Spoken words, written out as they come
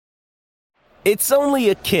It's only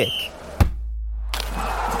a kick,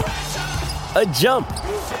 a jump,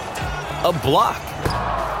 a block.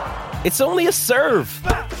 It's only a serve.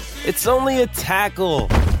 It's only a tackle,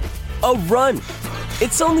 a run.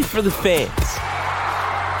 It's only for the fans.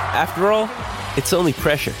 After all, it's only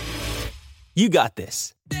pressure. You got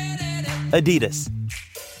this. Adidas.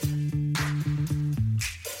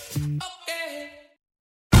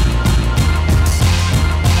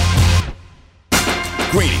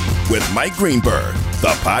 Greeny with Mike Greenberg,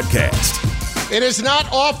 the podcast. It is not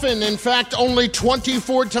often, in fact, only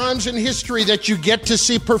 24 times in history that you get to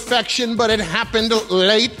see perfection, but it happened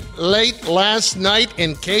late last night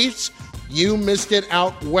in case you missed it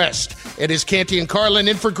out west. It is Canty and Carlin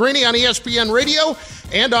in for Greeny on ESPN Radio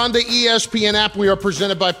and on the ESPN app. We are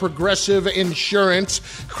presented by Progressive Insurance.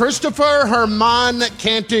 Christopher Herman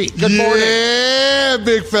Canty. Good morning. Yeah,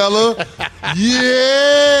 big fella.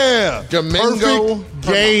 Yeah. Domingo Perfect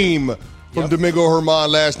game from Domingo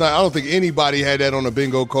Herman last night. I don't think anybody had that on a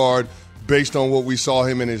bingo card based on what we saw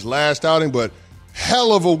him in his last outing, but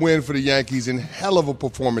hell of a win for the Yankees and hell of a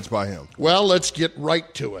performance by him. Well, let's get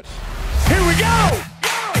right to it. Here we go!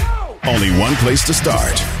 Only one place to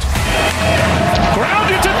start.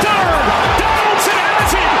 Grounded to third. Donaldson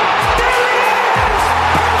has it. There it is!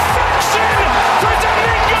 Perfection for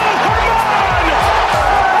Domingo Herman!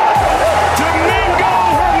 Domingo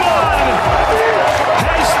Herman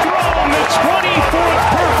has thrown the 24th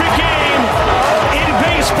perfect game in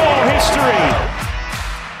baseball history.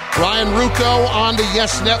 Ryan Ruocco on the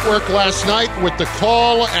Yes Network last night with the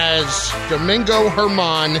call as Domingo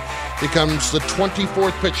Herman becomes the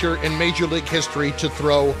 24th pitcher in Major League history to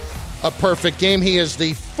throw a perfect game. He is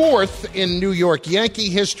the fourth in New York Yankee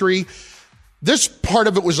history. This part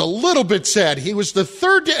of it was a little bit sad. He was the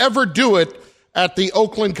third to ever do it at the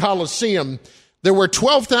Oakland Coliseum. There were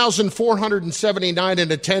 12,479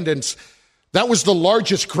 in attendance. That was the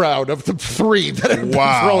largest crowd of the three that had been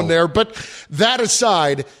thrown there. But that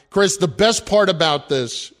aside, Chris, the best part about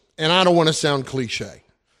this, and I don't want to sound cliche,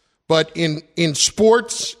 but in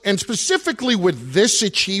sports, and specifically with this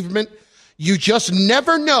achievement, you just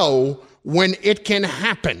never know when it can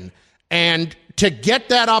happen. And to get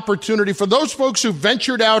that opportunity, for those folks who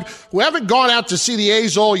ventured out, who haven't gone out to see the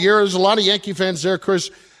A's all year, there's a lot of Yankee fans there, Chris.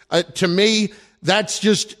 To me, that's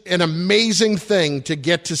just an amazing thing to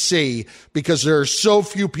get to see because there are so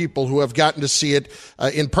few people who have gotten to see it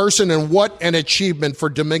in person, and what an achievement for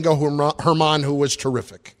Domingo Herman, who was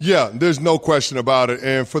terrific. Yeah, there's no question about it.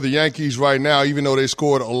 And for the Yankees right now, even though they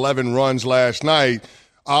scored 11 runs last night,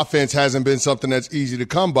 offense hasn't been something that's easy to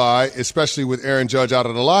come by, especially with Aaron Judge out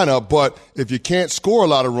of the lineup. But if you can't score a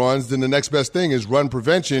lot of runs, then the next best thing is run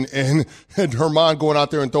prevention. And Herman going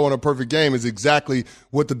out there and throwing a perfect game is exactly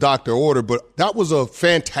what the doctor ordered. But that was a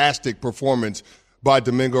fantastic performance by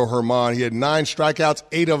Domingo Herman. He had 9 strikeouts.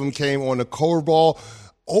 8 of them came on the curveball.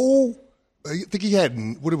 I think he had,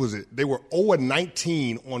 what was it? They were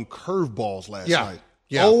 0-19 on curveballs last night.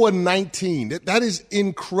 Yeah. 0-19. That is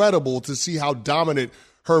incredible to see how dominant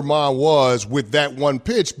Herman was with that one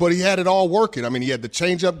pitch, but he had it all working. I mean, he had the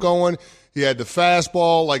changeup going. He had the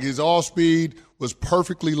fastball, like his off-speed was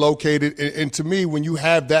perfectly located. And to me, when you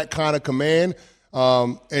have that kind of command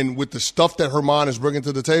and with the stuff that Herman is bringing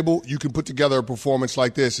to the table, you can put together a performance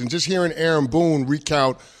like this. And just hearing Aaron Boone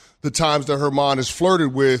recount the times that Herman has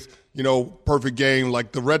flirted with, perfect game,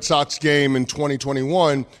 like the Red Sox game in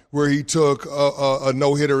 2021 where he took a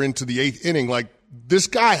no-hitter into the 8th inning. Like, this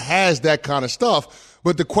guy has that kind of stuff.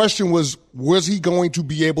 But the question was he going to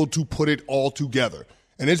be able to put it all together?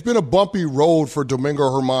 And it's been a bumpy road for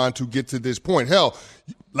Domingo Herman to get to this point. Hell,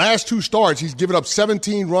 last 2 starts, he's given up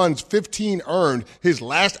 17 runs, 15 earned. His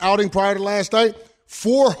last outing prior to last night,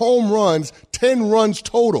 4 home runs, 10 runs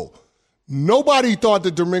total. Nobody thought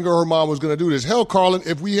that Domingo Herman was going to do this. Hell, Carlin,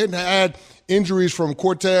 if we hadn't had injuries from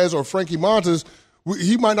Cortez or Frankie Montas,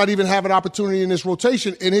 he might not even have an opportunity in this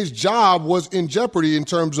rotation, and his job was in jeopardy in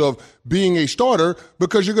terms of being a starter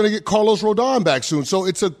because you're going to get Carlos Rodon back soon. So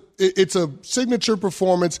it's a signature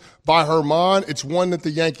performance by Herman. It's one that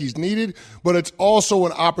the Yankees needed, but it's also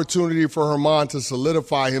an opportunity for Herman to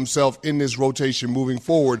solidify himself in this rotation moving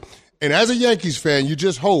forward. And as a Yankees fan, you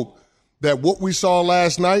just hope that what we saw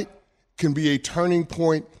last night can be a turning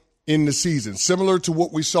point in the season, similar to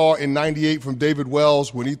what we saw in 98 from David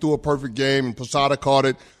Wells when he threw a perfect game and Posada caught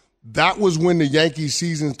it. That was when the Yankees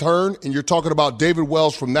season turned, and you're talking about David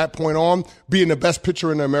Wells from that point on being the best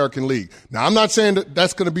pitcher in the American League. Now, I'm not saying that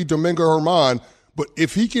that's going to be Domingo Herman, but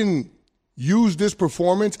if he can use this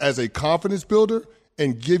performance as a confidence builder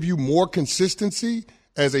and give you more consistency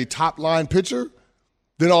as a top-line pitcher,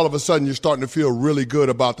 then all of a sudden you're starting to feel really good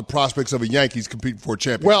about the prospects of a Yankees competing for a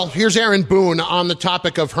championship. Well, here's Aaron Boone on the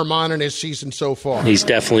topic of Germán and his season so far. He's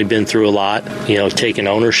definitely been through a lot, taken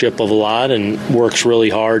ownership of a lot and works really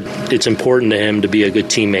hard. It's important to him to be a good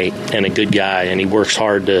teammate and a good guy, and he works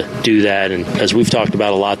hard to do that. And as we've talked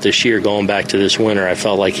about a lot this year, going back to this winter, I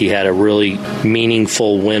felt like he had a really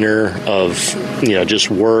meaningful winter of,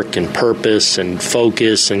 just work and purpose and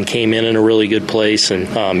focus, and came in a really good place. And,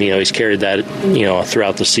 he's carried that,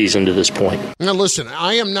 throughout the season to this point. Now, listen,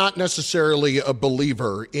 I am not necessarily a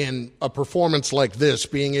believer in a performance like this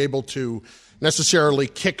being able to necessarily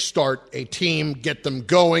kickstart a team, get them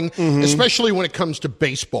going, especially when it comes to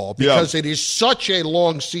baseball, because it is such a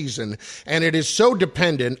long season, and it is so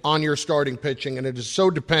dependent on your starting pitching, and it is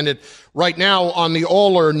so dependent right now on the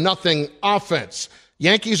all-or-nothing offense.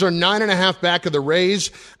 Yankees are 9.5 back of the Rays.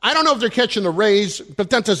 I don't know if they're catching the Rays, but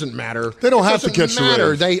that doesn't matter. They don't have to catch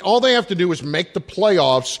the Rays. All they have to do is make the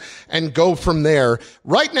playoffs and go from there.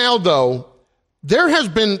 Right now, though, there has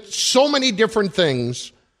been so many different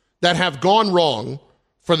things that have gone wrong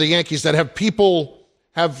for the Yankees that people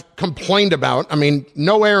have complained about. I mean,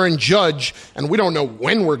 no Aaron Judge, and we don't know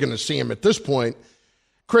when we're going to see him at this point.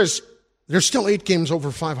 Chris, there's still 8 games over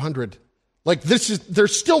 500. They're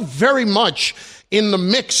still very much in the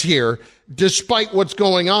mix here, despite what's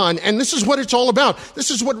going on. And this is what it's all about.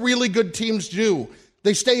 This is what really good teams do.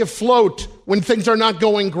 They stay afloat when things are not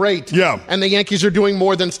going great. Yeah. And the Yankees are doing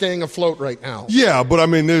more than staying afloat right now. Yeah, but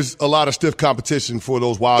there's a lot of stiff competition for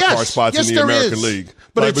those wild card spots in the American League.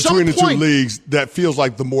 But between the two leagues, that feels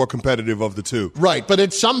like the more competitive of the two. Right. But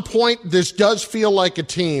at some point, this does feel like a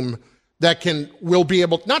team that will be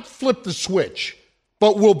able, not flip the switch,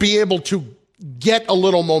 but will be able to get a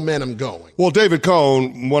little momentum going. Well, David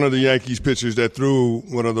Cone, one of the Yankees pitchers that threw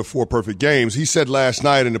one of the 4 perfect games, he said last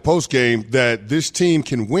night in the postgame that this team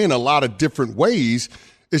can win a lot of different ways.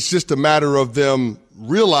 It's just a matter of them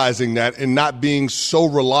realizing that and not being so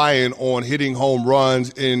reliant on hitting home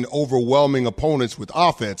runs and overwhelming opponents with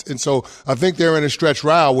offense. And so I think they're in a stretch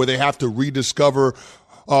round where they have to rediscover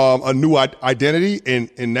a new identity,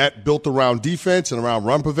 and that built around defense and around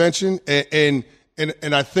run prevention. And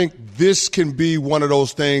I think this can be one of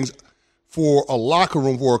those things for a locker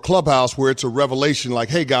room or a clubhouse where it's a revelation like,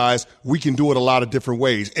 hey, guys, we can do it a lot of different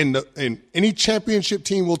ways. And any championship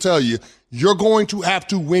team will tell you, you're going to have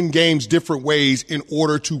to win games different ways in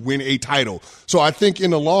order to win a title. So I think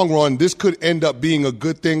in the long run, this could end up being a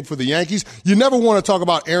good thing for the Yankees. You never want to talk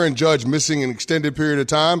about Aaron Judge missing an extended period of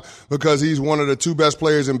time because he's one of the 2 best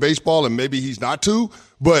players in baseball, and maybe he's not 2.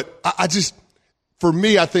 But for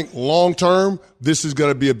me, I think long-term, this is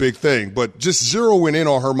going to be a big thing. But just zeroing in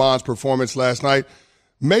on Germán's performance last night,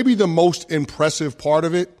 maybe the most impressive part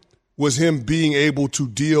of it was him being able to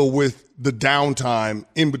deal with the downtime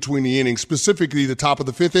in between the innings, specifically the top of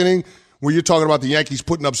the 5th inning, where you're talking about the Yankees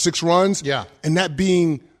putting up 6 runs, and that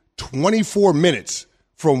being 24 minutes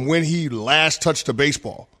from when he last touched a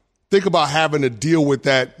baseball. Think about having to deal with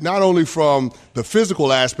that, not only from the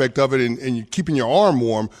physical aspect of it and keeping your arm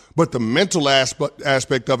warm, but the mental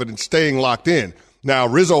aspect of it and staying locked in. Now,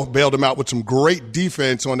 Rizzo bailed him out with some great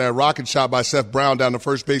defense on that rocket shot by Seth Brown down the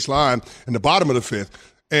first base line in the bottom of the 5th.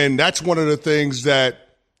 And that's one of the things that,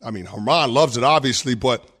 Germán loves it, obviously,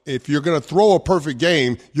 but if you're going to throw a perfect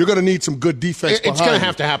game, you're going to need some good defense behind you. It's going to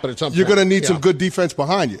have to happen at some point. You're going to need some good defense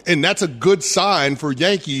behind you. And that's a good sign for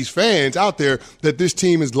Yankees fans out there that this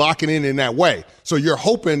team is locking in that way. So you're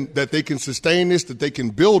hoping that they can sustain this, that they can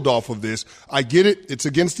build off of this. I get it. It's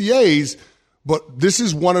against the A's. But this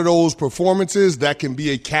is one of those performances that can be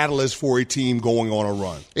a catalyst for a team going on a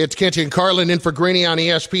run. It's Canty and Carlin in for Greeny on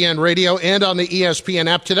ESPN Radio and on the ESPN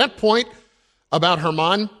app. To that point about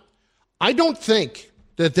Germán, I don't think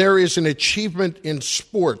that there is an achievement in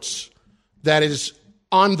sports that is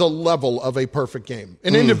on the level of a perfect game.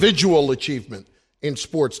 An individual achievement in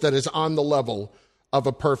sports that is on the level of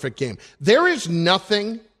a perfect game. There is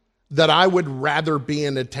nothing that I would rather be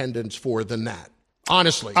in attendance for than that.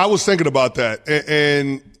 Honestly. I was thinking about that.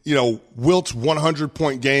 And Wilt's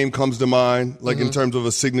 100-point game comes to mind, in terms of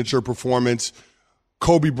a signature performance.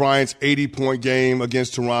 Kobe Bryant's 80-point game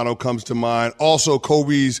against Toronto comes to mind. Also,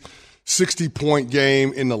 Kobe's 60-point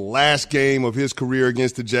game in the last game of his career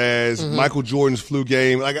against the Jazz. Michael Jordan's flu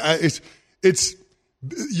game.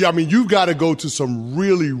 You've got to go to some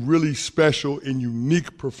really, really special and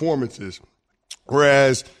unique performances.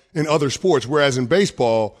 Whereas in other sports, in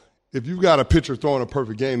baseball, if you've got a pitcher throwing a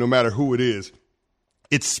perfect game, no matter who it is,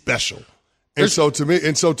 it's special. And so to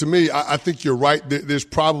me, I think you're right. There's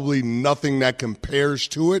probably nothing that compares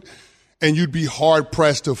to it. And you'd be hard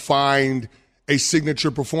pressed to find a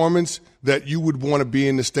signature performance that you would want to be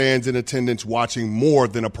in the stands in attendance watching more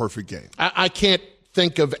than a perfect game. I can't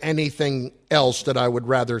think of anything else that I would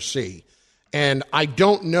rather see. And I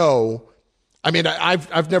don't know. I mean,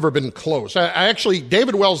 I've never been close. I actually,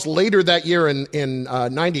 David Wells later that year in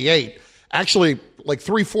 98, actually like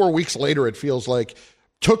 3-4 weeks later, it feels like,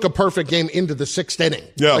 took a perfect game into the sixth inning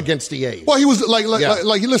against the A's. Well, he was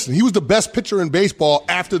listen, he was the best pitcher in baseball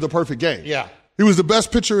after the perfect game. Yeah. He was the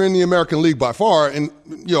best pitcher in the American League by far, and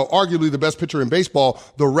arguably the best pitcher in baseball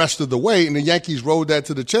the rest of the way. And the Yankees rode that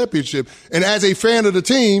to the championship. And as a fan of the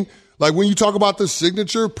team, like when you talk about the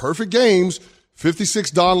signature perfect games,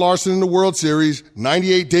 56 Don Larson in the World Series,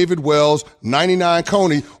 98 David Wells, 99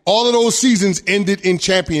 Coney, all of those seasons ended in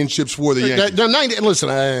championships for the Yankees. The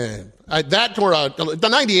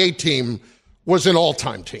 98 team was an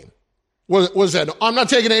all-time team. I'm not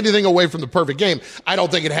taking anything away from the perfect game. I don't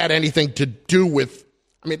think it had anything to do with,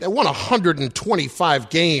 they won 125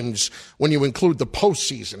 games when you include the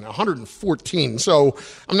postseason, 114. So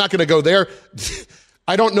I'm not going to go there.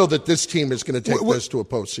 I don't know that this team is going to take this to a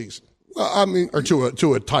postseason. Well, or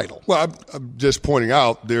to a title. Well, I'm just pointing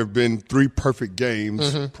out there have been 3 perfect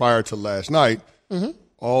games prior to last night. Mm-hmm.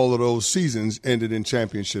 All of those seasons ended in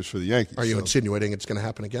championships for the Yankees. Are you insinuating it's going to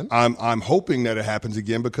happen again? I'm hoping that it happens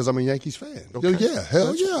again because I'm a Yankees fan. Okay. Yeah,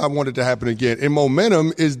 hell yeah, I want it to happen again. And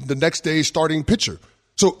momentum is the next day's starting pitcher.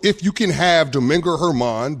 So if you can have Domingo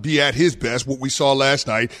Germán be at his best, what we saw last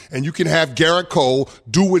night, and you can have Garrett Cole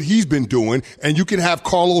do what he's been doing, and you can have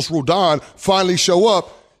Carlos Rodon finally show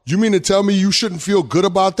up, you mean to tell me you shouldn't feel good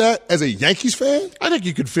about that as a Yankees fan? I think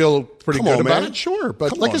you could feel pretty good about it, sure.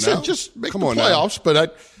 But like I said, just make the playoffs.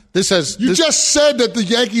 But You just said that the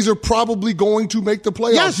Yankees are probably going to make the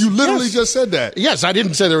playoffs. Yes, you literally just said that. Yes, I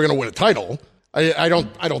didn't say they were going to win a title. I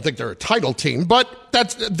don't think they're a title team. But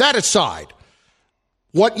that aside,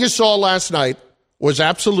 what you saw last night was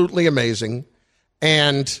absolutely amazing.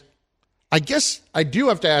 And I guess I do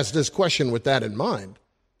have to ask this question with that in mind.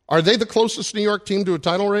 Are they the closest New York team to a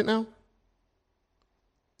title right now?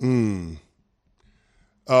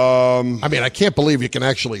 I can't believe you can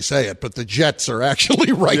actually say it, but the Jets are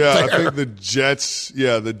actually right there. Yeah, I think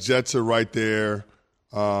the Jets are right there.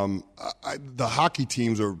 The hockey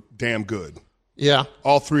teams are damn good. Yeah.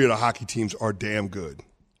 All 3 of the hockey teams are damn good.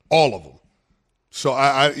 All of them. So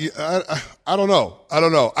I don't know.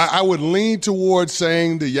 I would lean towards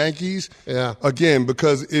saying the Yankees. Yeah. Again,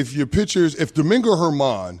 because if Domingo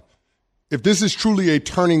Germán, if this is truly a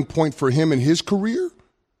turning point for him in his career,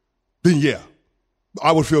 then yeah,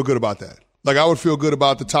 I would feel good about that. Like, I would feel good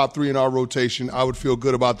about the top 3 in our rotation. I would feel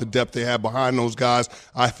good about the depth they have behind those guys.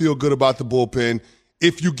 I feel good about the bullpen.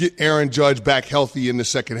 If you get Aaron Judge back healthy in the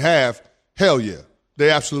second half, hell yeah, they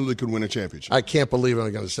absolutely could win a championship. I can't believe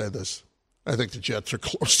I'm going to say this. I think the Jets are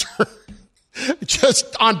closer.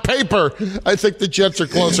 Just on paper, I think the Jets are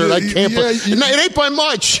closer. I can't. It ain't by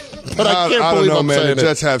much, but I can't believe I'm saying it. The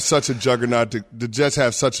Jets have such a juggernaut. The Jets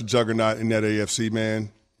have such a juggernaut in that AFC,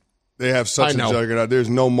 man. They have such a juggernaut. There's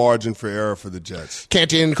no margin for error for the Jets.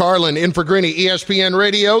 Canty and Carlin in for Greeny. ESPN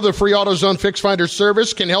Radio, the free AutoZone Fix Finder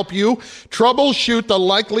service can help you troubleshoot the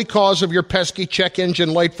likely cause of your pesky check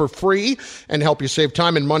engine light for free and help you save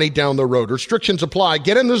time and money down the road. Restrictions apply.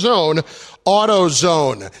 Get in the zone.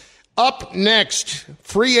 AutoZone. Up next,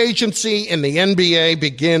 free agency in the NBA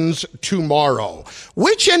begins tomorrow.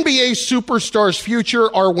 Which NBA superstar's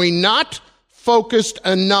future are we not focused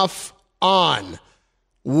enough on?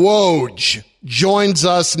 Woj joins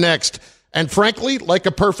us next. And frankly, like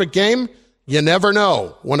a perfect game, you never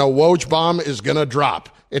know when a Woj bomb is going to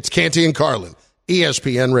drop. It's Canty and Carlin,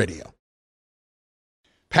 ESPN Radio.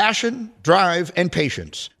 Passion, drive, and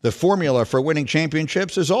patience. The formula for winning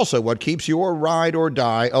championships is also what keeps your ride or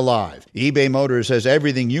die alive. eBay Motors has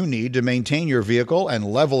everything you need to maintain your vehicle and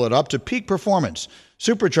level it up to peak performance.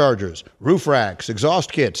 Superchargers, roof racks,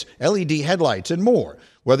 exhaust kits, LED headlights, and more.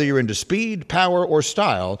 Whether you're into speed, power, or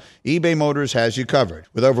style, eBay Motors has you covered.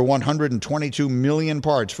 With over 122 million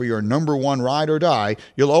parts for your number one ride or die,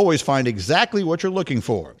 you'll always find exactly what you're looking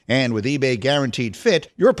for. And with eBay Guaranteed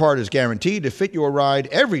Fit, your part is guaranteed to fit your ride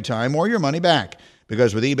every time or your money back.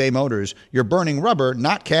 Because with eBay Motors, you're burning rubber,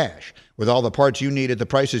 not cash. With all the parts you need at the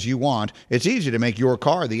prices you want, it's easy to make your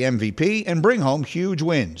car the MVP and bring home huge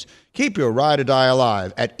wins. Keep your ride or die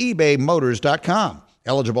alive at ebaymotors.com.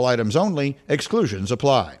 Eligible items only. Exclusions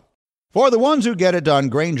apply. For the ones who get it done,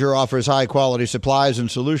 Grainger offers high-quality supplies and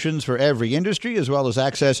solutions for every industry, as well as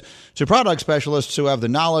access to product specialists who have the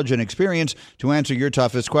knowledge and experience to answer your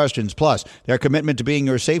toughest questions. Plus, their commitment to being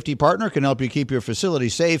your safety partner can help you keep your facility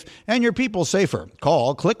safe and your people safer.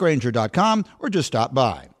 Call, click Grainger.com, or just stop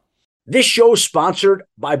by. This show is sponsored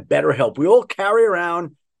by BetterHelp. We all carry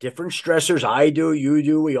around different stressors. I do, you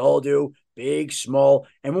do, we all do, big, small.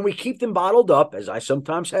 And when we keep them bottled up, as I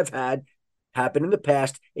sometimes have had happen in the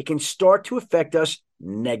past, it can start to affect us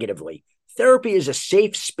negatively. Therapy is a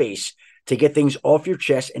safe space to get things off your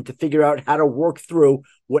chest and to figure out how to work through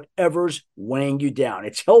whatever's weighing you down.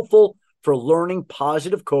 It's helpful for learning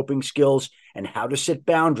positive coping skills and how to set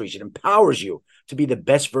boundaries. It empowers you to be the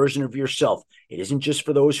best version of yourself. It isn't just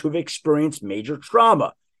for those who have experienced major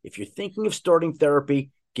trauma. If you're thinking of starting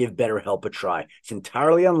therapy, give BetterHelp a try. It's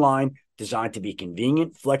entirely online, designed to be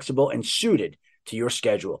convenient, flexible, and suited to your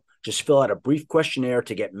schedule. Just fill out a brief questionnaire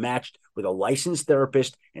to get matched with a licensed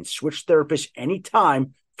therapist and switch therapists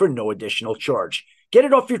anytime for no additional charge. Get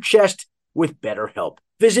it off your chest with BetterHelp.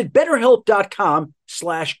 Visit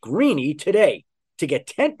BetterHelp.com/Greeny today to get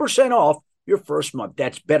 10% off your first month.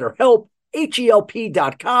 That's BetterHelp,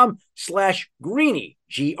 HELP.com/Greeny,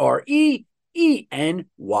 GREENY.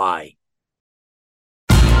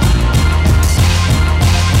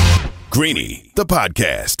 Greeny, the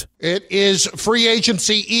podcast. It is free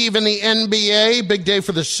agency eve in the NBA. Big day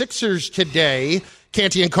for the Sixers today.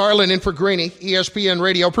 Canty and Carlin in for Greeny, ESPN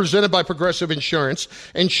Radio, presented by Progressive Insurance.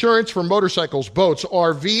 Insurance for motorcycles, boats,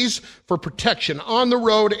 RVs, for protection on the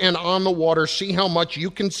road and on the water. See how much you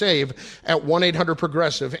can save at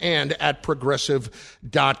 1-800-PROGRESSIVE and at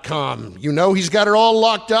Progressive.com. You know he's got it all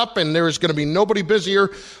locked up, and there is going to be nobody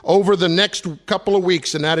busier over the next couple of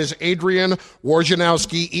weeks, and that is Adrian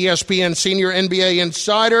Wojnarowski, ESPN Senior NBA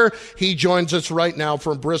Insider. He joins us right now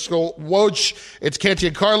from Bristol. Woj, it's Canty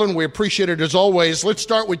and Carlin. We appreciate it as always. Let's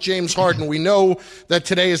start with James Harden. We know that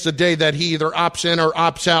today is the day that he either opts in or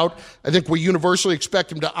opts out. I think we universally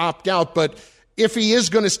expect him to opt out, but if he is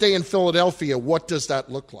going to stay in Philadelphia, what does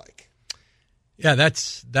that look like? Yeah,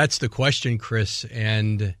 that's the question, Chris,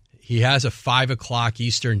 and he has a 5 o'clock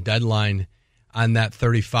Eastern deadline on that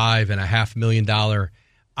 $35.5 million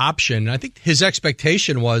option. I think his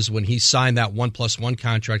expectation was when he signed that 1+1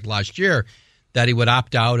 contract last year that he would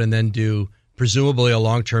opt out and then do presumably a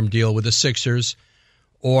long-term deal with the Sixers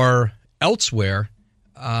or elsewhere.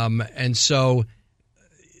 And so,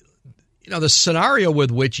 the scenario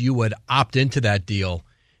with which you would opt into that deal,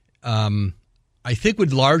 I think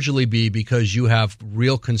would largely be because you have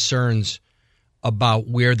real concerns about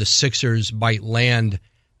where the Sixers might land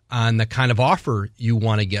on the kind of offer you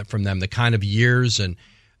want to get from them, the kind of years and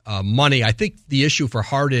money. I think the issue for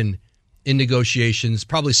Harden in negotiations,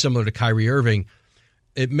 probably similar to Kyrie Irving,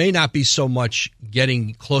 it may not be so much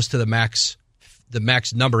getting close to the max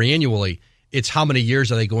number annually. It's how many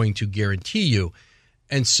years are they going to guarantee you?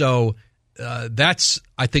 And so that's,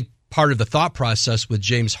 I think, part of the thought process with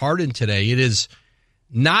James Harden today. It is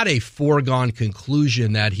not a foregone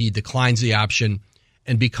conclusion that he declines the option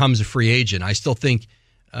and becomes a free agent. I still think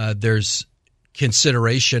there's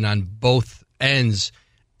consideration on both ends.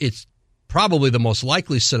 It's probably the most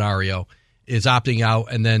likely scenario is opting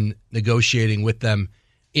out and then negotiating with them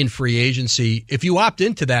in free agency. If you opt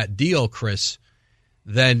into that deal, Chris,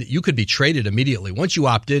 then you could be traded immediately. Once you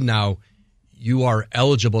opt in now, you are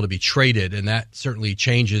eligible to be traded, and that certainly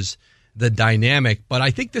changes the dynamic. But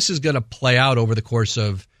I think this is going to play out over the course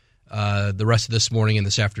of the rest of this morning and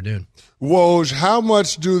this afternoon. Woj, how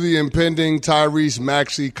much do the impending Tyrese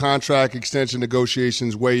Maxey contract extension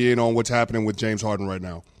negotiations weigh in on what's happening with James Harden right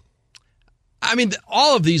now? I mean,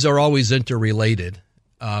 all of these are always interrelated,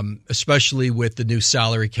 especially with the new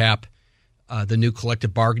salary cap, the new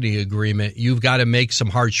collective bargaining agreement. You've got to make some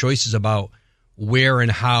hard choices about where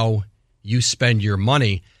and how you spend your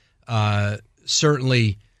money.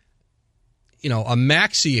 Certainly, a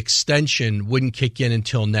Maxey extension wouldn't kick in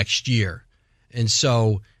until next year. And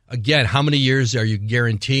so, again, how many years are you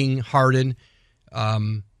guaranteeing Harden?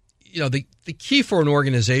 The key for an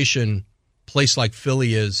organization, place like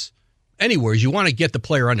Philly is, anywhere, is you want to get the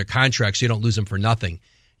player under contract so you don't lose him for nothing.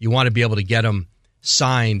 You want to be able to get him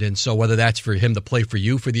signed. And so whether that's for him to play for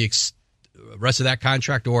you for the rest of that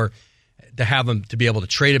contract or to have him to be able to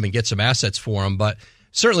trade him and get some assets for him. But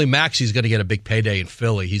certainly Maxey's going to get a big payday in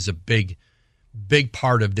Philly. He's a big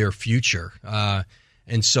part of their future.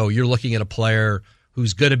 And so you're looking at a player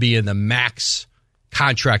who's going to be in the max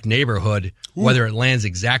contract neighborhood, whether it lands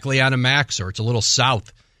exactly on a max or it's a little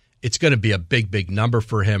south. It's going to be a big number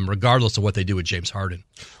for him, regardless of what they do with James Harden.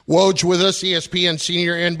 Woj with us, ESPN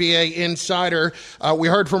Senior NBA Insider. We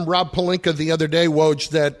heard from Rob Pelinka the other day, Woj,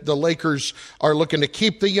 that the Lakers are looking to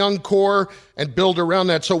keep the young core and build around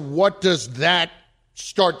that. So what does that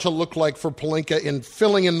start to look like for Pelinka in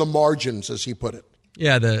filling in the margins, as he put it?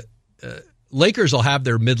 Yeah, the Lakers will have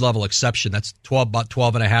their mid-level exception. That's about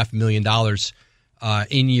 $12.5 million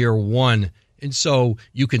in year one. And so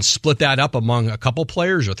you can split that up among a couple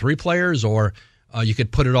players or 3 players, or you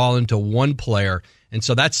could put it all into one player. And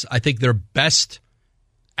so that's, I think, their best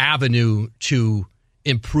avenue to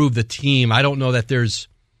improve the team. I don't know that there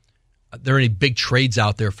are any big trades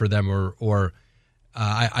out there for them, or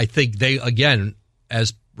I think they, again,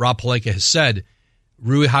 as Rob Pelinka has said,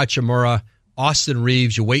 Rui Hachimura, Austin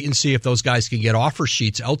Reeves, you wait and see if those guys can get offer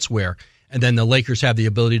sheets elsewhere, and then the Lakers have the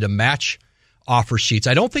ability to match offer sheets.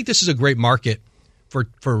 I don't think this is a great market for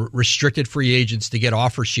restricted free agents to get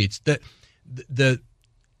offer sheets. The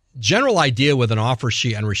general idea with an offer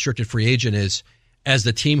sheet and restricted free agent is, as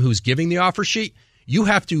the team who's giving the offer sheet, you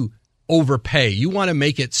have to overpay. You want to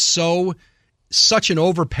make it such an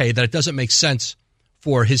overpay that it doesn't make sense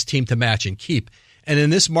for his team to match and keep. And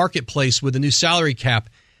in this marketplace with the new salary cap,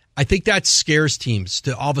 I think that scares teams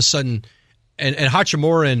to all of a sudden, and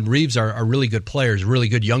Hachimura and Reeves are really good players, really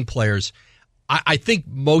good young players. I think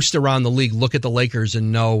most around the league look at the Lakers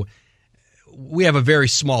and know we have a very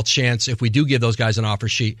small chance, if we do give those guys an offer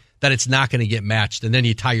sheet, that it's not going to get matched. And then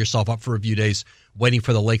you tie yourself up for a few days waiting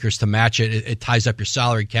for the Lakers to match it. It ties up your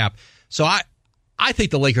salary cap. So I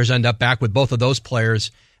think the Lakers end up back with both of those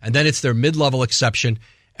players, and then it's their mid-level exception.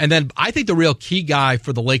 And then I think the real key guy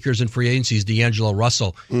for the Lakers in free agency is D'Angelo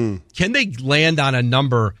Russell. Can they land on a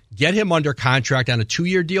number, get him under contract on a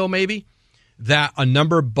 2-year deal maybe, that a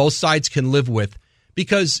number both sides can live with?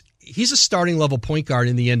 Because he's a starting level point guard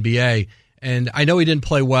in the NBA, and I know he didn't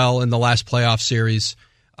play well in the last playoff series,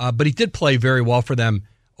 but he did play very well for them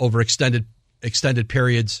over extended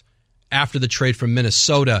periods after the trade from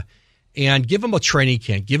Minnesota. And give him a training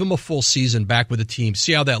camp, give him a full season back with the team,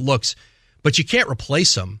 see how that looks. But you can't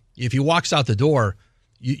replace him. If he walks out the door,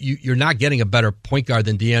 you're not getting a better point guard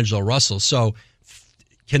than D'Angelo Russell. So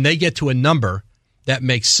can they get to a number that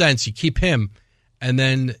makes sense? You keep him, and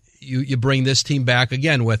then you bring this team back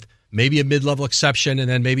again with maybe a mid-level exception and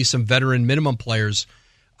then maybe some veteran minimum players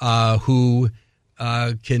who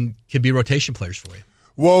can be rotation players for you.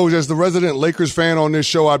 Woj, as the resident Lakers fan on this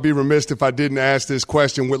show, I'd be remiss if I didn't ask this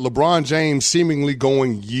question. With LeBron James seemingly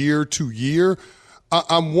going year to year,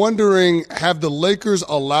 I'm wondering, have the Lakers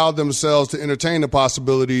allowed themselves to entertain the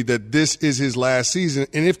possibility that this is his last season?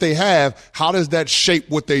 And if they have, how does that shape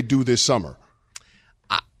what they do this summer?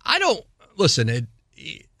 I don't – listen,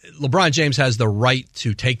 LeBron James has the right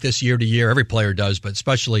to take this year to year. Every player does, but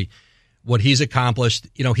especially what he's accomplished.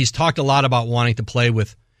 You know, he's talked a lot about wanting to play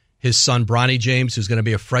with his son, Bronny James, who's going to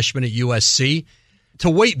be a freshman at USC.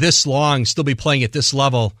 To wait this long, still be playing at this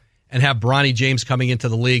level, and have Bronny James coming into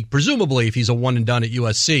the league, presumably if he's a one and done at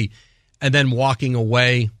USC, and then walking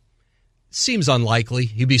away, seems unlikely.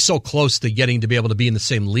 He'd be so close to getting to be able to be in the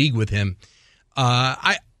same league with him.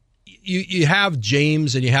 You have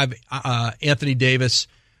James and you have Anthony Davis,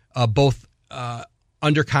 both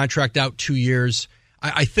under contract out 2 years.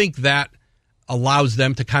 I think that allows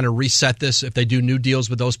them to kind of reset this if they do new deals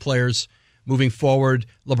with those players moving forward.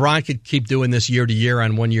 LeBron could keep doing this year to year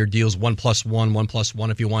on 1 year deals,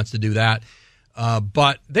 1+1 if he wants to do that.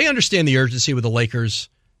 But they understand the urgency with the Lakers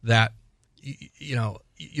that, you know,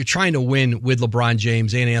 you're trying to win with LeBron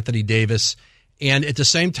James and Anthony Davis. And at the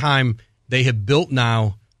same time, they have built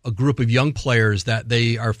now a group of young players that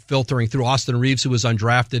they are filtering through. Austin Reeves, who was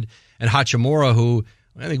undrafted, and Hachimura, who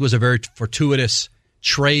I think was a very fortuitous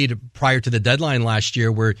trade prior to the deadline last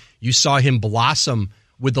year, where you saw him blossom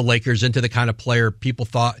with the Lakers into the kind of player people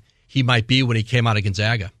thought he might be when he came out of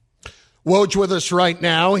Gonzaga. Woj with us right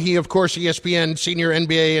now. He, of course, ESPN senior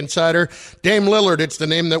NBA insider. Dame Lillard, it's the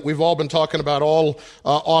name that we've all been talking about all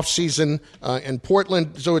offseason in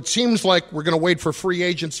Portland. So it seems like we're going to wait for free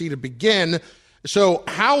agency to begin. So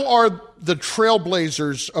how are the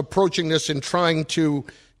Trailblazers approaching this and trying to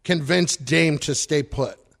convince Dame to stay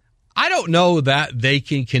put? I don't know that they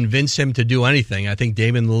can convince him to do anything. I think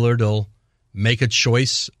Damian Lillard will make a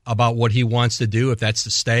choice about what he wants to do, if that's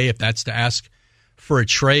to stay, if that's to ask for a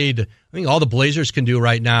trade. I think all the Blazers can do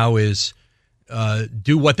right now is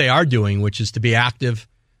do what they are doing, which is to be active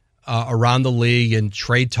around the league in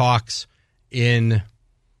trade talks, in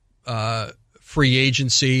free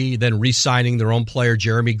agency, then re-signing their own player,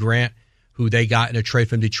 Jeremy Grant, who they got in a trade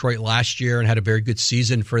from Detroit last year and had a very good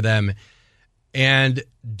season for them. And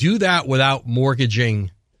do that without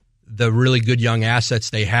mortgaging the really good young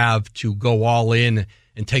assets they have to go all in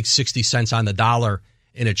and take 60 cents on the dollar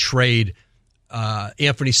in a trade.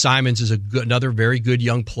 Anthony Simons is another very good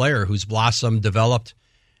young player who's blossomed, developed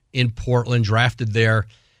in Portland, drafted there.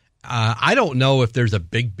 I don't know if there's a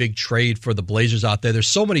big trade for the Blazers out there. There's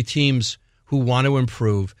so many teams who want to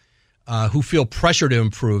improve, who feel pressure to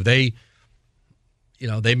improve. They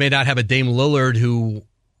may not have a Dame Lillard who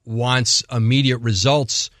wants immediate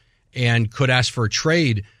results and could ask for a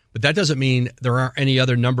trade. But that doesn't mean there aren't any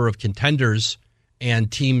other number of contenders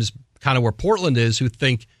and teams kind of where Portland is who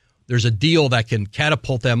think there's a deal that can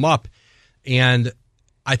catapult them up. And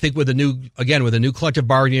I think with a new collective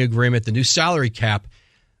bargaining agreement, the new salary cap,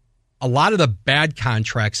 a lot of the bad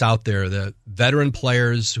contracts out there, the veteran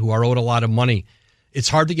players who are owed a lot of money, it's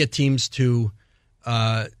hard to get teams to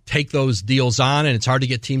take those deals on, and it's hard to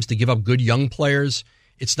get teams to give up good young players.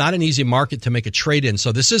 It's not an easy market to make a trade in.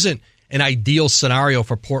 So this isn't an ideal scenario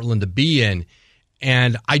for Portland to be in.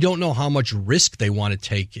 And I don't know how much risk they want to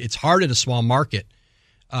take. It's hard in a small market.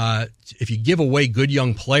 If you give away good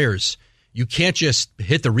young players, you can't just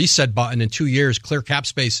hit the reset button in 2 years, clear cap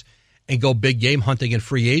space, and go big game hunting in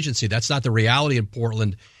free agency. That's not the reality in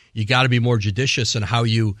Portland. You got to be more judicious in how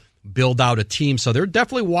you build out a team. So they're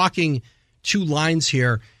definitely walking two lines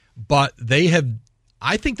here, but they have,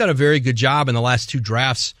 I think, done a very good job in the last two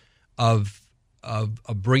drafts of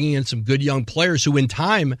bringing in some good young players who in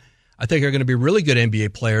time I think are going to be really good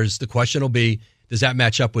NBA players. The question will be, does that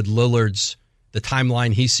match up with Lillard's, the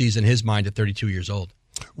timeline he sees in his mind at 32 years old?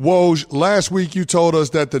 Woj, last week you told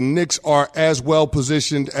us that the Knicks are as well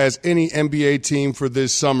positioned as any NBA team for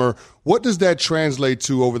this summer. What does that translate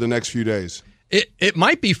to over the next few days? It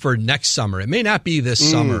might be for next summer. It may not be this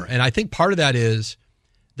summer. And I think part of that is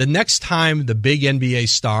the next time the big NBA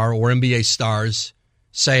star or NBA stars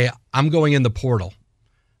say, I'm going in the portal,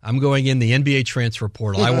 I'm going in the NBA transfer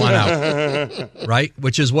portal, I want out, right?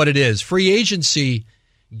 Which is what it is. Free agency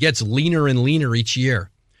gets leaner and leaner each year.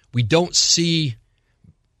 We don't see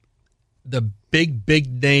the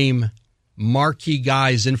big name marquee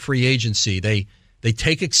guys in free agency. They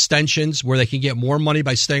take extensions where they can get more money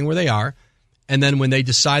by staying where they are. And then when they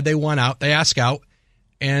decide they want out, they ask out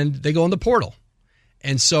and they go in the portal.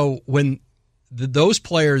 And so when those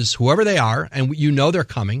players, whoever they are, and you know they're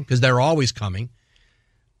coming because they're always coming,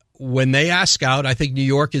 when they ask out, I think New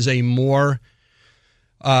York is a more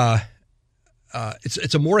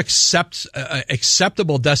it's a more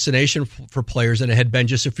acceptable destination for players than it had been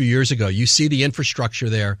just a few years ago. You see the infrastructure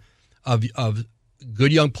there of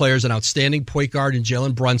good young players, an outstanding point guard in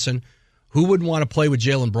Jalen Brunson. Who wouldn't want to play with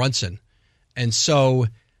Jalen Brunson? And so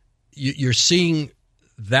you're seeing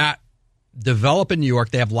that develop in New York.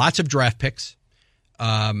 They have lots of draft picks.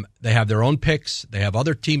 They have their own picks. They have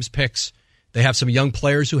other teams' picks. They have some young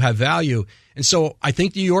players who have value. And so I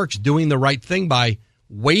think New York's doing the right thing by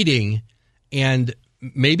waiting and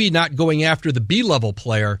maybe not going after the B-level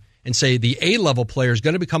player and say the A-level player is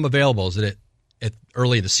going to become available. Is it at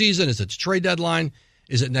early in the season? Is it the trade deadline?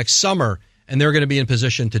 Is it next summer? And they're going to be in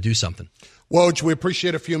position to do something. Woj, we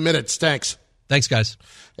appreciate a few minutes. Thanks. Thanks, guys.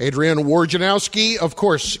 Adrian Wojnarowski, of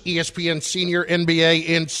course, ESPN senior NBA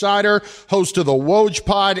insider, host of the Woj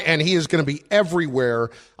Pod, and he is going to be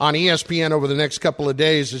everywhere on ESPN over the next couple of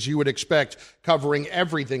days, as you would expect, covering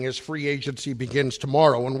everything as free agency begins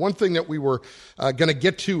tomorrow. And one thing that we were going to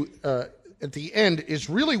get to at the end is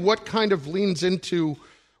really what kind of leans into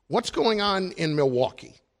what's going on in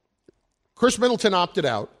Milwaukee. Chris Middleton opted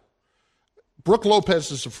out. Brook Lopez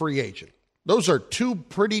is a free agent. Those are two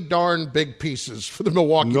pretty darn big pieces for the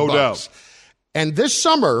Milwaukee Bucks. No doubt. And this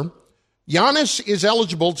summer, Giannis is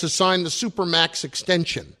eligible to sign the Supermax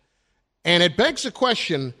extension. And it begs the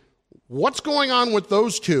question, what's going on with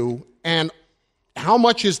those two, and how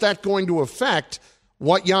much is that going to affect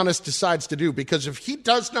what Giannis decides to do? Because if he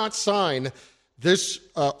does not sign this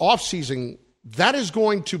offseason, that is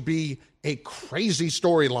going to be a crazy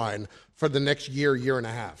storyline for the next year and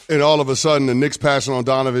a half. And all of a sudden, the Knicks passing on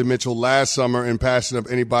Donovan Mitchell last summer and passing up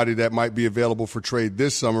anybody that might be available for trade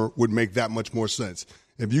this summer would make that much more sense.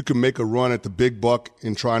 If you can make a run at the big buck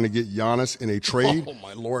in trying to get Giannis in a trade. Oh,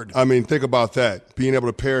 my Lord. I mean, think about that. Being able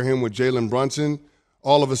to pair him with Jalen Brunson,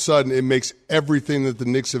 all of a sudden it makes everything that the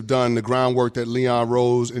Knicks have done, the groundwork that Leon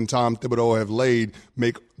Rose and Tom Thibodeau have laid,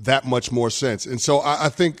 make that much more sense. And so I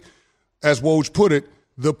think, as Woj put it,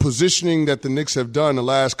 the positioning that the Knicks have done the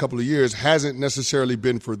last couple of years hasn't necessarily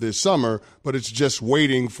been for this summer, but it's just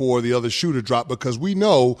waiting for the other shoe to drop, because we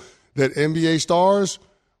know that NBA stars,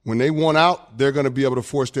 when they want out, they're going to be able to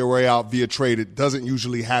force their way out via trade. It doesn't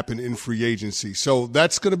usually happen in free agency. So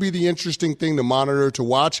that's going to be the interesting thing to monitor, to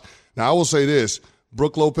watch. Now, I will say this,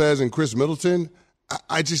 Brook Lopez and Chris Middleton,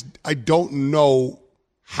 I don't know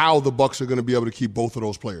how the Bucks are going to be able to keep both of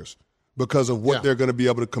those players, because of what they're going to be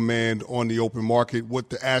able to command on the open market, what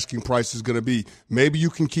the asking price is going to be. Maybe you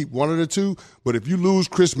can keep one of the two, but if you lose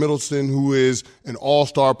Chris Middleton, who is an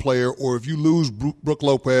all-star player, or if you lose Brook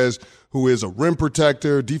Lopez, who is a rim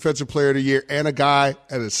protector, defensive player of the year, and a guy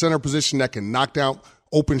at a center position that can knock down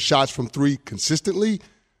open shots from three consistently,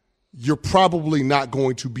 you're probably not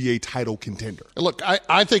going to be a title contender. Look,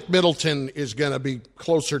 I think Middleton is going to be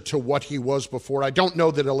closer to what he was before. I don't know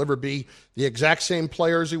that he'll ever be the exact same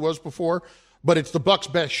player as he was before, but it's the Bucks'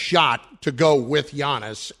 best shot to go with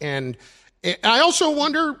Giannis. And I also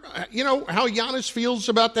wonder, how Giannis feels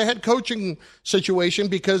about the head coaching situation,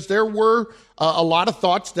 because there were a lot of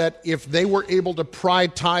thoughts that if they were able to pry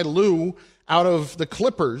Ty Lue out of the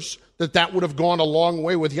Clippers, that would have gone a long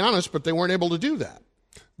way with Giannis, but they weren't able to do that.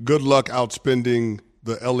 Good luck outspending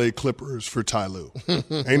the L.A. Clippers for Ty Lue.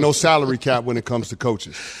 Ain't no salary cap when it comes to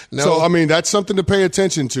coaches. No. So, that's something to pay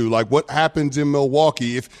attention to. Like what happens in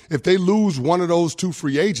Milwaukee. If they lose one of those two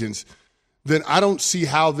free agents, then I don't see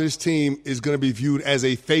how this team is going to be viewed as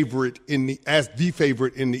the favorite in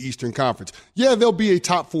the Eastern Conference. Yeah, they'll be a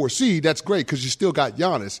top 4 seed. That's great because you still got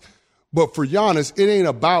Giannis. But for Giannis, it ain't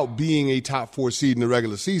about being a top 4 seed in the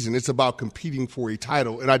regular season. It's about competing for a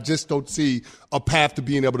title. And I just don't see a path to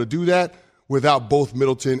being able to do that without both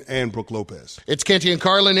Middleton and Brook Lopez. It's Canty and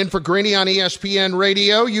Carlin in for Greeny on ESPN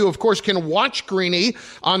Radio. You, of course, can watch Greeny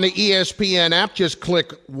on the ESPN app. Just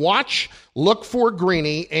click Watch, look for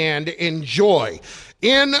Greeny, and enjoy.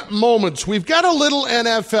 In moments, we've got a little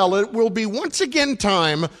NFL. It will be once again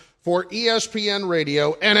time for ESPN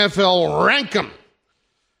Radio NFL Rank'em.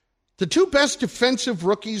 The two best defensive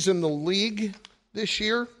rookies in the league this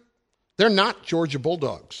year, they're not Georgia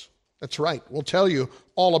Bulldogs. That's right. We'll tell you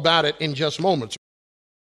all about it in just moments.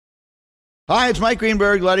 Hi, it's Mike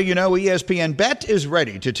Greenberg letting you know ESPN Bet is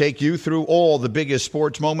ready to take you through all the biggest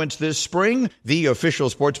sports moments this spring. The official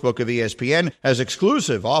sportsbook of ESPN has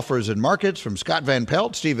exclusive offers and markets from Scott Van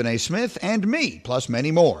Pelt, Stephen A. Smith, and me, plus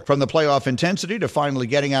many more. From the playoff intensity to finally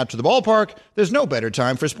getting out to the ballpark, there's no better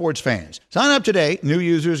time for sports fans. Sign up today. New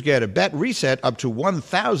users get a bet reset up to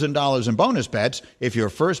 $1,000 in bonus bets if your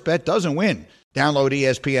first bet doesn't win. Download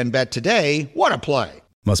ESPN Bet today. What a play.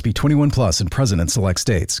 Must be 21 plus and present in select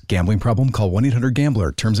states. Gambling problem? Call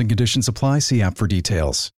 1-800-GAMBLER. Terms and conditions apply. See app for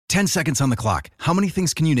details. 10 seconds on the clock. How many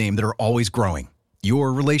things can you name that are always growing?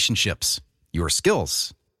 Your relationships, your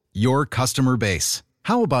skills, your customer base.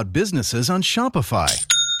 How about businesses on Shopify?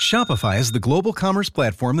 Shopify is the global commerce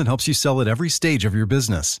platform that helps you sell at every stage of your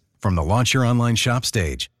business. From the launch your online shop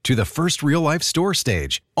stage to the first real-life store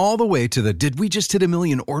stage, all the way to the did we just hit a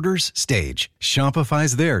million orders stage.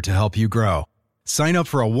 Shopify's there to help you grow. Sign up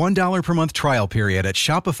for a $1 per month trial period at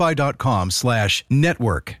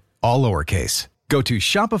shopify.com/network, all lowercase. Go to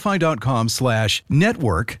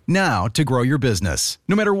shopify.com/network now to grow your business,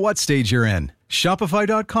 no matter what stage you're in.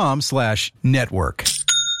 Shopify.com/network.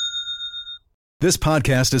 This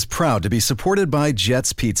podcast is proud to be supported by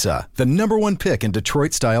Jets Pizza, the #1 pick in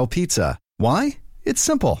Detroit-style pizza. Why? It's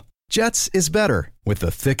simple. Jets is better. With the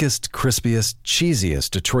thickest, crispiest, cheesiest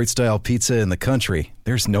Detroit-style pizza in the country,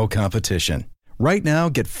 there's no competition. Right now,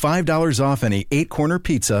 get $5 off any 8-corner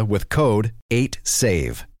pizza with code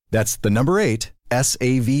 8SAVE. That's the number 8,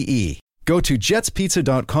 S-A-V-E. Go to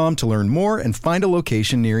jetspizza.com to learn more and find a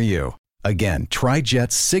location near you. Again, try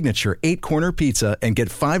Jet's signature 8-corner pizza and get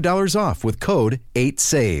 $5 off with code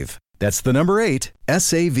 8SAVE. That's the number 8,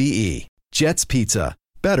 S-A-V-E. Jet's Pizza.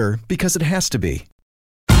 Better because it has to be.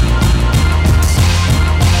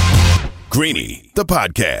 Greeny, the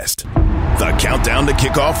podcast. The countdown to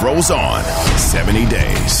kickoff rolls on. 70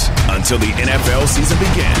 days until the NFL season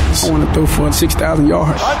begins. I want to throw for 6,000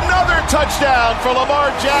 yards. Another touchdown for Lamar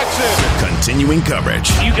Jackson. Continuing coverage.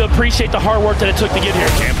 You can appreciate the hard work that it took to get here.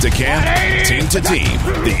 Camp to camp, team to team.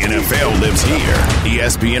 The NFL lives here.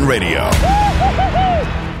 ESPN Radio.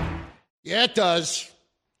 Yeah, it does.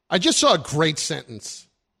 I just saw a great sentence.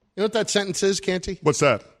 You know what that sentence is, Canty? What's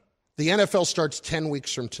that? The NFL starts 10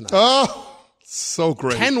 weeks from tonight. Oh, so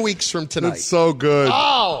great. 10 weeks from tonight. It's so good.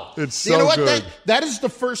 Oh. It's so you know what? good. That is the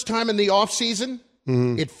first time in the offseason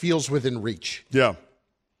it feels within reach. Yeah.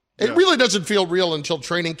 It really doesn't feel real until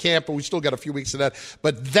training camp, but we still got a few weeks of that.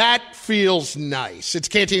 But that feels nice. It's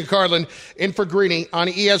Canty and Carlin in for Greeny on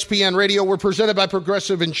ESPN Radio. We're presented by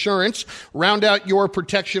Progressive Insurance. Round out your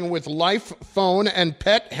protection with life, phone, and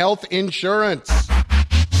pet health insurance.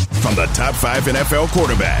 From the top 5 NFL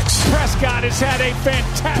quarterbacks. Prescott has had a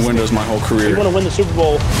fantastic Windows my whole career. You want to win the Super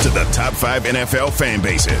Bowl. To the top 5 NFL fan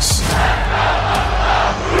bases.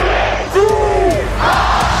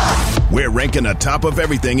 We're ranking the top of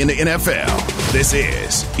everything in the NFL. This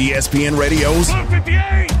is ESPN Radio's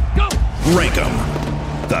Rank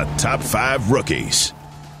 'em, the top 5 rookies.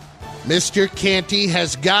 Mr. Canty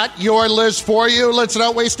has got your list for you. Let's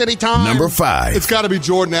not waste any time. Number 5. It's got to be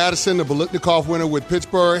Jordan Addison, the Biletnikoff winner with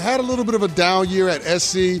Pittsburgh. Had a little bit of a down year at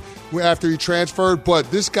SC after he transferred, but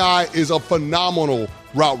this guy is a phenomenal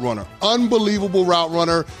route runner. Unbelievable route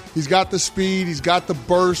runner. He's got the speed, he's got the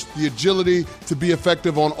burst, the agility to be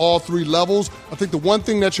effective on all three levels. I think the one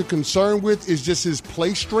thing that you're concerned with is just his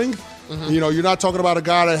play strength. Mm-hmm. You know, you're not talking about a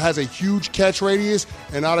guy that has a huge catch radius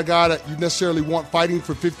and not a guy that you necessarily want fighting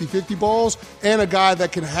for 50-50 balls, and a guy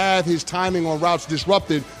that can have his timing on routes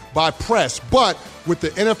disrupted by press. But with the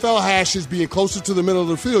NFL hashes being closer to the middle of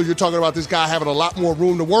the field, you're talking about this guy having a lot more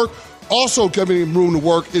room to work. Also giving him room to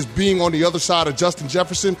work is being on the other side of Justin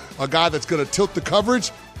Jefferson, a guy that's going to tilt the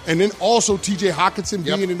coverage. And then also T.J. Hockenson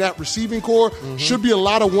being in that receiving core. Should be a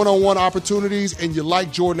lot of one-on-one opportunities, and you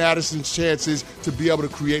like Jordan Addison's chances to be able to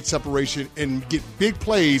create separation and get big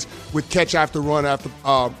plays with catch after run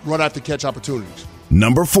after catch opportunities.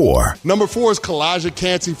 Number 4. Number 4 is Kalijah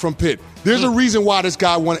Kancey from Pitt. There's a reason why this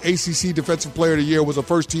guy won ACC Defensive Player of the Year, was a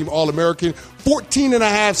first-team All-American.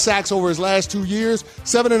 14.5 sacks over his last 2 years,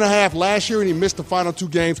 7.5 last year, and he missed the final 2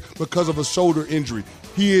 games because of a shoulder injury.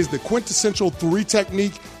 He is the quintessential 3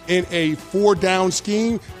 technique in a 4-down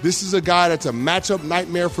scheme. This is a guy that's a matchup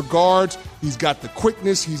nightmare for guards. He's got the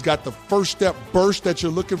quickness. He's got the first-step burst that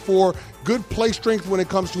you're looking for. Good play strength when it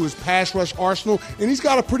comes to his pass rush arsenal. And he's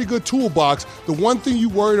got a pretty good toolbox. The one thing you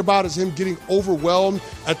worried about is him getting overwhelmed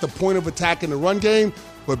at the point of attack in the run game.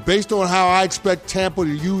 But based on how I expect Tampa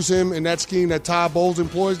to use him in that scheme that Todd Bowles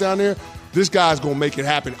employs down there, this guy's going to make it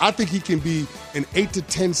happen. I think he can be an 8 to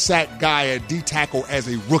 10 sack guy at D-tackle as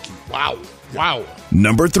a rookie. Wow.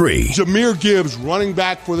 Number 3. Jahmyr Gibbs, running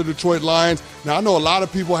back for the Detroit Lions. Now, I know a lot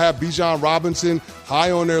of people have Bijan Robinson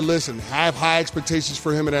high on their list and have high expectations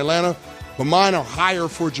for him in Atlanta, but mine are higher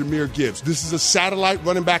for Jahmyr Gibbs. This is a satellite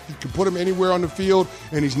running back. You can put him anywhere on the field,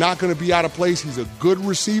 and he's not going to be out of place. He's a good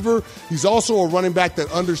receiver. He's also a running back that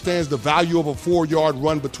understands the value of a 4-yard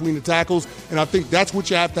run between the tackles, and I think that's what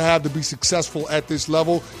you have to be successful at this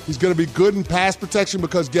level. He's going to be good in pass protection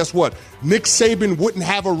because guess what? Nick Saban wouldn't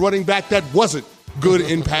have a running back that wasn't good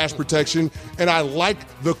in pass protection, and I like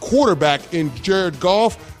the quarterback in Jared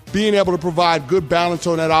Goff being able to provide good balance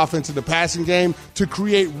on that offense in the passing game to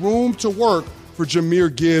create room to work for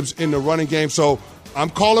Jahmyr Gibbs in the running game. So I'm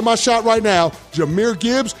calling my shot right now. Jahmyr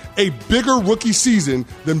Gibbs, a bigger rookie season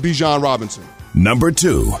than Bijan Robinson. Number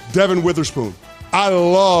 2. Devin Witherspoon. I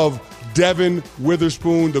love Devin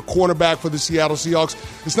Witherspoon, the cornerback for the Seattle Seahawks.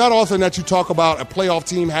 It's not often that you talk about a playoff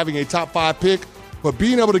team having a top 5 pick, but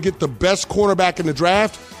being able to get the best cornerback in the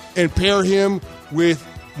draft and pair him with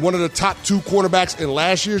one of the top 2 cornerbacks in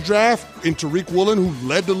last year's draft, in Tariq Woolen, who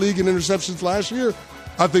led the league in interceptions last year,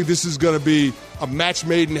 I think this is going to be a match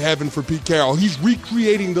made in heaven for Pete Carroll. He's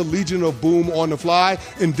recreating the Legion of Boom on the fly,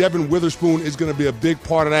 and Devin Witherspoon is going to be a big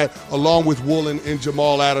part of that, along with Woolen and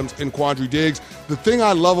Jamal Adams and Quandre Diggs. The thing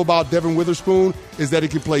I love about Devin Witherspoon is that he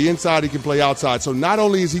can play inside, he can play outside. So not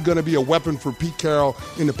only is he going to be a weapon for Pete Carroll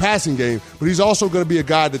in the passing game, but he's also going to be a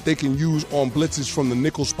guy that they can use on blitzes from the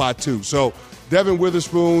nickel spot too. So Devin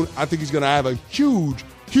Witherspoon, I think he's going to have a huge,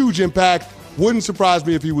 huge impact. Wouldn't surprise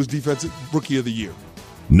me if he was Defensive Rookie of the Year.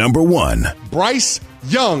 Number 1. Bryce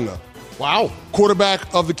Young. Wow.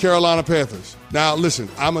 Quarterback of the Carolina Panthers. Now, listen,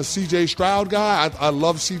 I'm a C.J. Stroud guy. I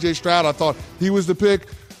love C.J. Stroud. I thought he was the pick.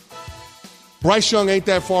 Bryce Young ain't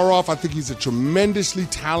that far off. I think he's a tremendously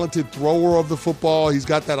talented thrower of the football. He's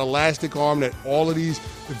got that elastic arm that all of these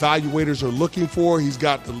evaluators are looking for. He's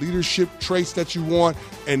got the leadership traits that you want.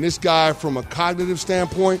 And this guy, from a cognitive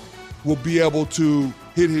standpoint, will be able to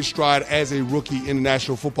hit his stride as a rookie in the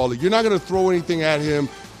National Football League. You're not going to throw anything at him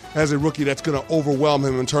as a rookie that's going to overwhelm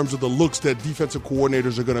him in terms of the looks that defensive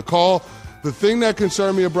coordinators are going to call. The thing that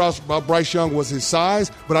concerned me about Bryce Young was his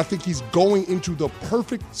size, but I think he's going into the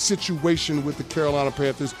perfect situation with the Carolina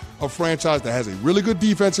Panthers, a franchise that has a really good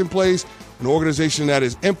defense in place, an organization that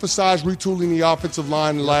has emphasized retooling the offensive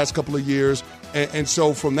line in the last couple of years. And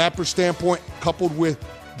so from that standpoint, coupled with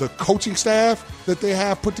the coaching staff that they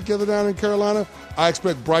have put together down in Carolina, I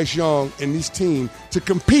expect Bryce Young and this team to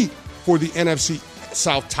compete for the NFC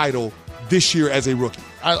South title this year as a rookie.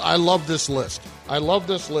 I love this list.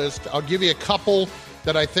 I'll give you a couple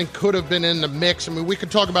that I think could have been in the mix. I mean, we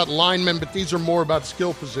could talk about linemen, but these are more about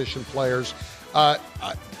skill position players.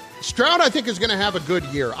 Stroud, I think, is going to have a good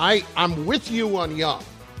year. I'm with you on Young.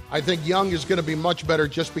 I think Young is going to be much better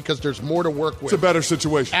just because there's more to work with. It's a better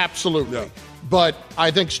situation. Absolutely. Yeah. But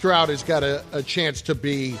I think Stroud has got a chance to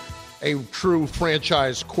be a true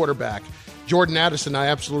franchise quarterback. Jordan Addison, I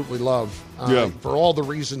absolutely love for all the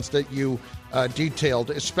reasons that you detailed,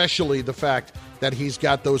 especially the fact that he's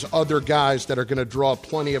got those other guys that are going to draw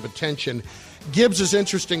plenty of attention. Gibbs is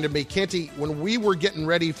interesting to me. Canty, when we were getting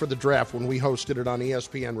ready for the draft, when we hosted it on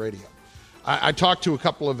ESPN Radio, I talked to a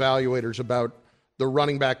couple of evaluators about the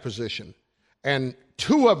running back position, and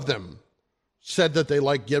 2 of them said that they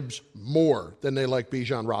like Gibbs more than they like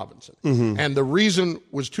Bijan Robinson. Mm-hmm. And the reason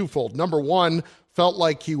was twofold. Number one, felt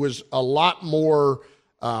like he was a lot more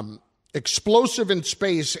explosive in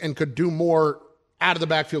space and could do more out of the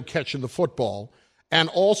backfield catching the football. And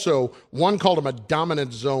also, one called him a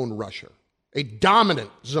dominant zone rusher. A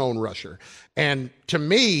dominant zone rusher. And to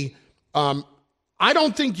me, I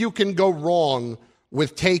don't think you can go wrong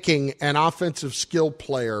with taking an offensive skill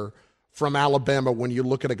player from Alabama when you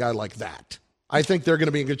look at a guy like that. I think they're going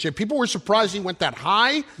to be in good shape. People were surprised he went that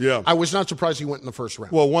high. Yeah. I was not surprised he went in the first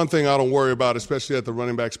round. Well, one thing I don't worry about, especially at the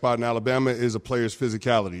running back spot in Alabama, is a player's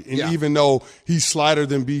physicality. And even though he's slighter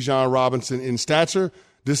than Bijan Robinson in stature,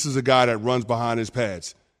 this is a guy that runs behind his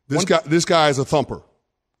pads. This guy is a thumper.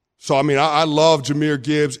 So, I mean, I love Jahmyr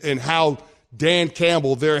Gibbs and how Dan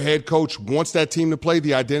Campbell, their head coach, wants that team to play,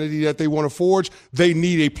 the identity that they want to forge. They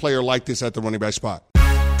need a player like this at the running back spot.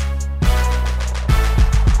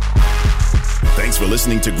 Thanks for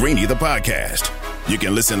listening to Greeny, the podcast. You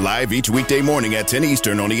can listen live each weekday morning at 10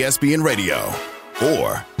 Eastern on ESPN Radio.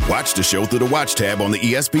 Or watch the show through the Watch tab on the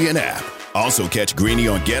ESPN app. Also catch Greeny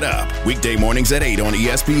on Get Up, weekday mornings at 8 on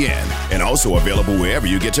ESPN. And also available wherever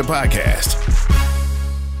you get your podcast.